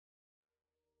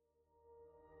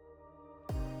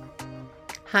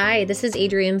Hi, this is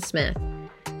Adrienne Smith.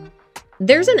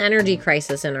 There's an energy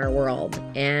crisis in our world,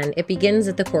 and it begins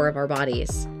at the core of our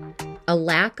bodies. A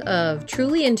lack of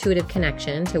truly intuitive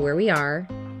connection to where we are,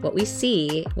 what we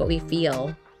see, what we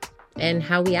feel, and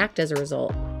how we act as a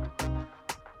result.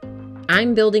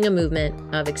 I'm building a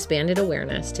movement of expanded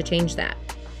awareness to change that,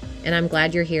 and I'm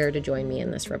glad you're here to join me in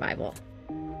this revival.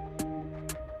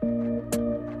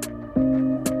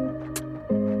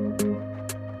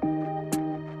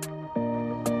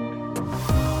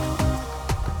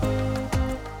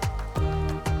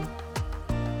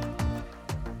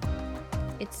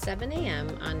 It's 7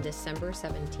 a.m. on December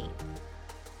 17th.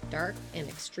 Dark and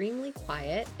extremely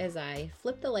quiet as I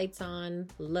flip the lights on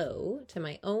low to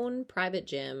my own private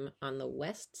gym on the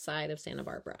west side of Santa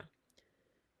Barbara.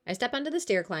 I step onto the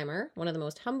stair climber, one of the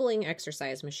most humbling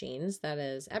exercise machines that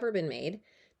has ever been made,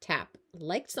 tap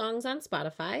liked songs on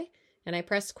Spotify, and I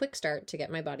press quick start to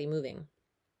get my body moving.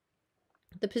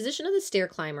 The position of the stair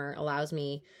climber allows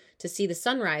me to see the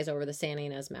sunrise over the Santa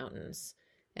Ynez Mountains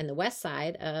and the west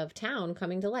side of town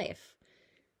coming to life.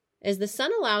 As the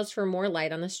sun allows for more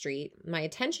light on the street, my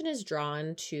attention is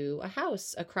drawn to a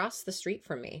house across the street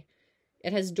from me.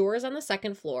 It has doors on the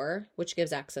second floor, which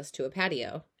gives access to a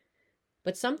patio.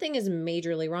 But something is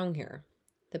majorly wrong here.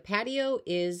 The patio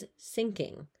is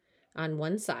sinking on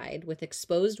one side with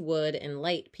exposed wood and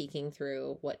light peeking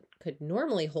through what could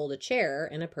normally hold a chair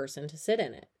and a person to sit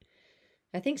in it.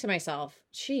 I think to myself,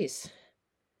 geez,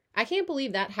 I can't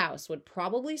believe that house would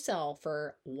probably sell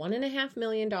for $1.5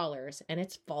 million and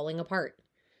it's falling apart.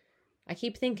 I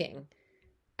keep thinking,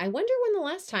 I wonder when the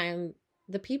last time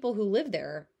the people who live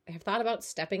there have thought about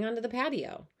stepping onto the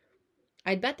patio.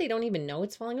 I'd bet they don't even know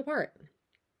it's falling apart.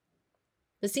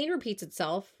 The scene repeats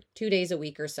itself 2 days a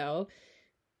week or so,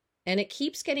 and it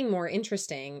keeps getting more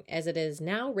interesting as it is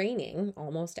now raining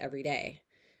almost every day.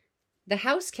 The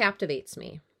house captivates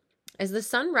me. As the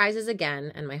sun rises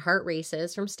again and my heart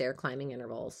races from stair climbing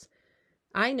intervals,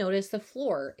 I notice the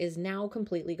floor is now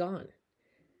completely gone.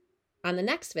 On the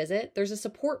next visit, there's a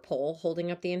support pole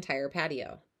holding up the entire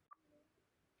patio.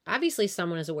 Obviously,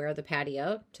 someone is aware of the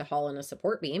patio to haul in a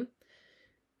support beam.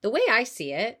 The way I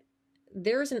see it,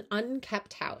 there's an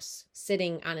unkept house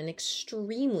sitting on an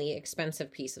extremely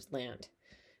expensive piece of land.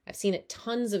 I've seen it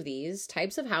tons of these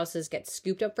types of houses get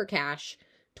scooped up for cash,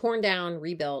 torn down,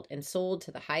 rebuilt, and sold to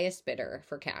the highest bidder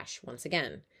for cash once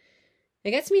again.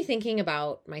 It gets me thinking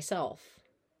about myself,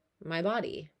 my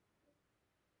body,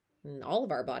 and all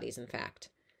of our bodies, in fact.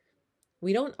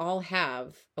 We don't all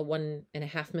have a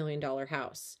 $1.5 million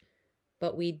house,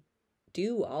 but we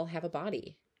do all have a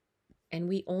body, and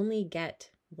we only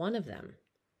get one of them.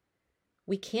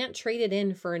 We can't trade it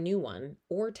in for a new one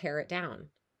or tear it down,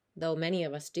 though many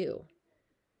of us do.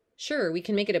 Sure, we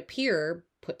can make it appear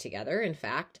put together. In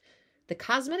fact, the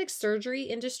cosmetic surgery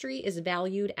industry is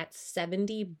valued at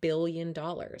 $70 billion.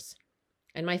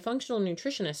 And my functional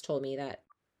nutritionist told me that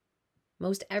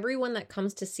most everyone that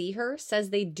comes to see her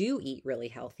says they do eat really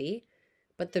healthy,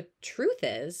 but the truth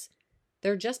is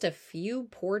they're just a few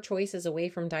poor choices away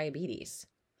from diabetes.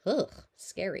 Ugh,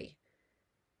 scary.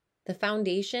 The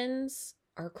foundations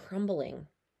are crumbling.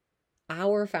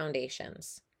 Our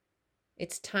foundations.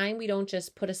 It's time we don't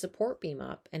just put a support beam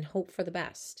up and hope for the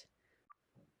best.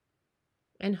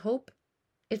 And hope,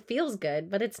 it feels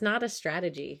good, but it's not a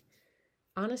strategy.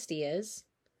 Honesty is.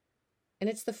 And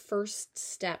it's the first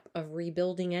step of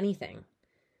rebuilding anything.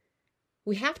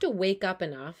 We have to wake up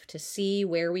enough to see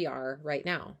where we are right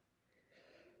now.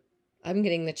 I'm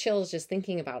getting the chills just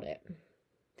thinking about it.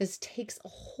 This takes a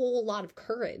whole lot of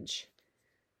courage.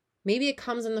 Maybe it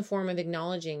comes in the form of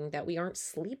acknowledging that we aren't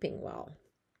sleeping well.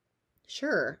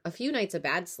 Sure, a few nights of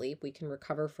bad sleep we can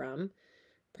recover from.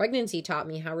 Pregnancy taught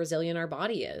me how resilient our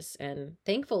body is, and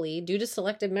thankfully, due to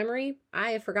selective memory,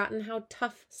 I have forgotten how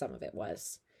tough some of it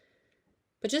was.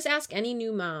 But just ask any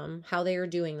new mom how they are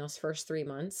doing those first 3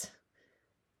 months,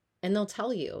 and they'll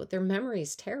tell you their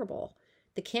memory's terrible.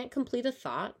 They can't complete a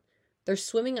thought, they're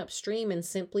swimming upstream, and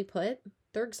simply put,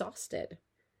 they're exhausted.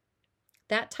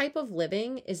 That type of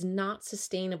living is not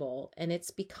sustainable, and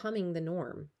it's becoming the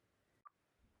norm.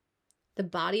 The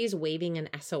body is waving an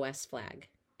SOS flag,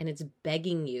 and it's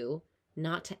begging you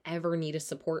not to ever need a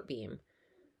support beam.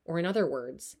 Or in other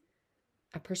words,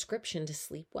 a prescription to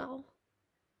sleep well.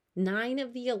 9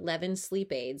 of the 11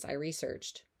 sleep aids I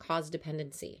researched cause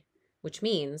dependency, which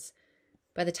means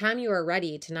by the time you are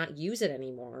ready to not use it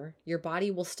anymore, your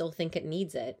body will still think it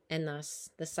needs it, and thus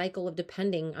the cycle of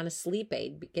depending on a sleep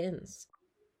aid begins.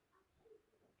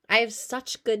 I have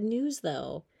such good news,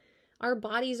 though. Our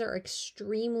bodies are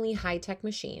extremely high-tech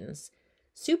machines,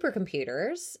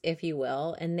 supercomputers, if you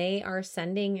will, and they are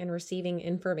sending and receiving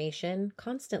information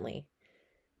constantly,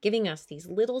 giving us these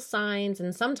little signs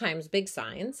and sometimes big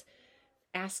signs,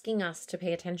 asking us to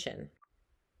pay attention.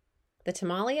 The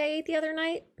tamale I ate the other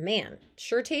night, man,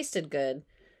 sure tasted good,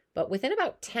 but within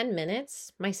about 10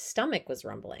 minutes, my stomach was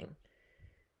rumbling.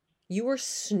 You were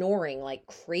snoring like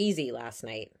crazy last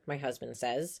night, my husband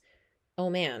says. Oh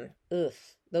man,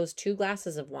 those 2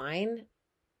 glasses of wine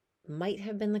might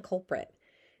have been the culprit.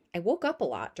 I woke up a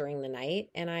lot during the night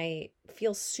and I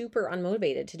feel super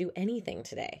unmotivated to do anything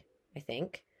today, I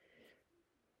think.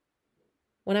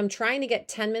 When I'm trying to get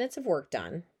 10 minutes of work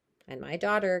done, and my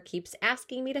daughter keeps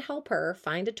asking me to help her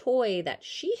find a toy that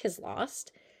she has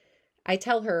lost, I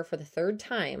tell her for the 3rd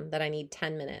time that I need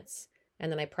 10 minutes,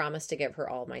 and then I promise to give her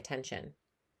all my attention.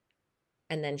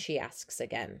 And then she asks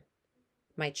again.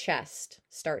 My chest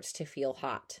starts to feel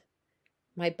hot.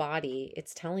 My body,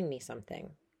 it's telling me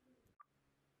something.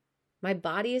 My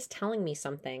body is telling me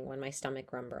something when my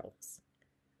stomach rumbles,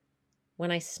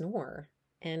 when I snore,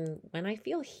 and when I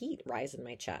feel heat rise in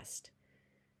my chest.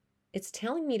 It's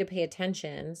telling me to pay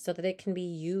attention so that it can be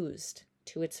used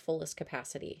to its fullest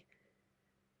capacity.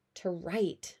 To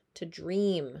write, to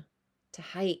dream, to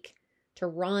hike, to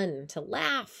run, to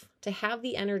laugh, to have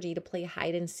the energy to play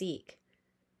hide and seek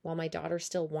while my daughter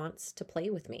still wants to play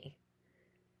with me.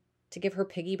 To give her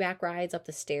piggyback rides up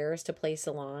the stairs to play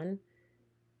salon,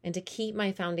 and to keep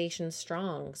my foundation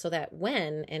strong so that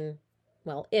when, and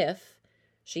well, if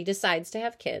she decides to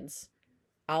have kids,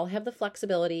 I'll have the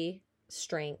flexibility,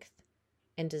 strength,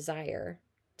 and desire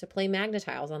to play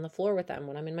Magna-Tiles on the floor with them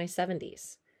when I'm in my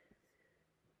 70s.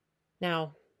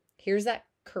 Now, here's that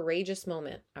courageous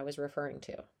moment I was referring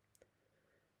to.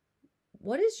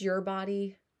 What is your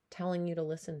body telling you to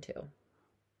listen to?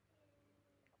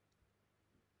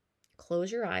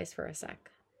 Close your eyes for a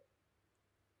sec.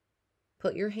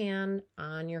 Put your hand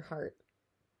on your heart.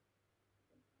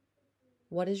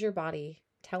 What is your body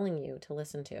telling you to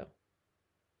listen to?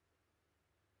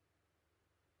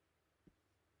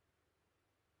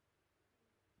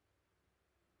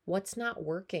 What's not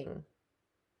working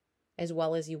as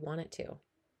well as you want it to?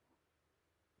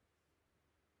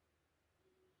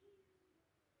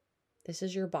 This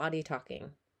is your body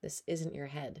talking. This isn't your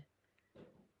head.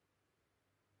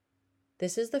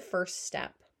 This is the first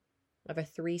step of a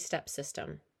 3-step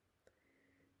system.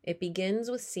 It begins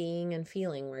with seeing and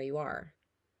feeling where you are.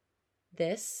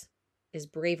 This is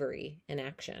bravery in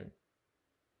action.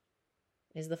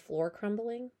 Is the floor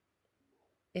crumbling?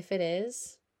 If it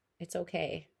is, it's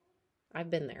okay.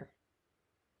 I've been there.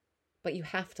 But you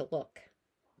have to look.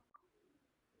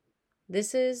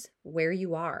 This is where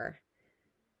you are,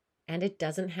 and it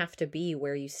doesn't have to be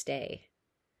where you stay.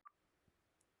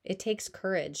 It takes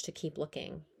courage to keep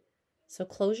looking. So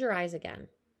close your eyes again.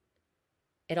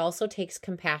 It also takes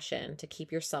compassion to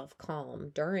keep yourself calm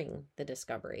during the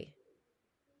discovery.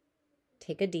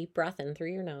 Take a deep breath in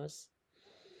through your nose.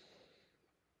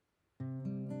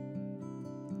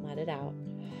 Let it out.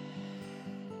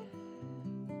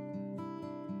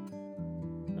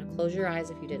 Now close your eyes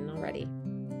if you didn't already,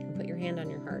 and put your hand on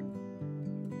your heart.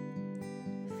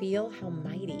 Feel how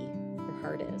mighty your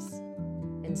heart is,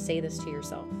 and say this to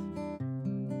yourself.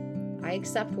 I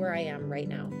accept where I am right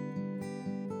now.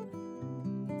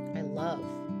 I love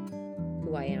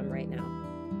who I am right now.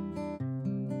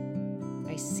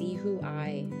 I see who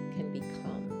I can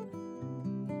become.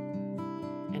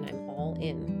 And I'm all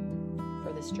in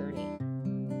for this journey.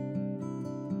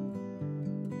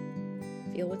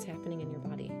 Feel what's happening in your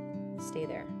body. Stay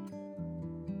there.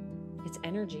 It's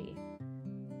energy.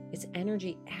 It's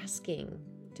energy asking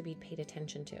to be paid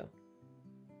attention to.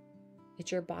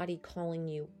 It's your body calling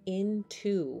you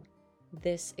into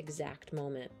this exact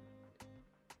moment.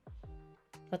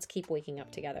 Let's keep waking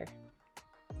up together.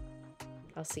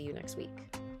 I'll see you next week.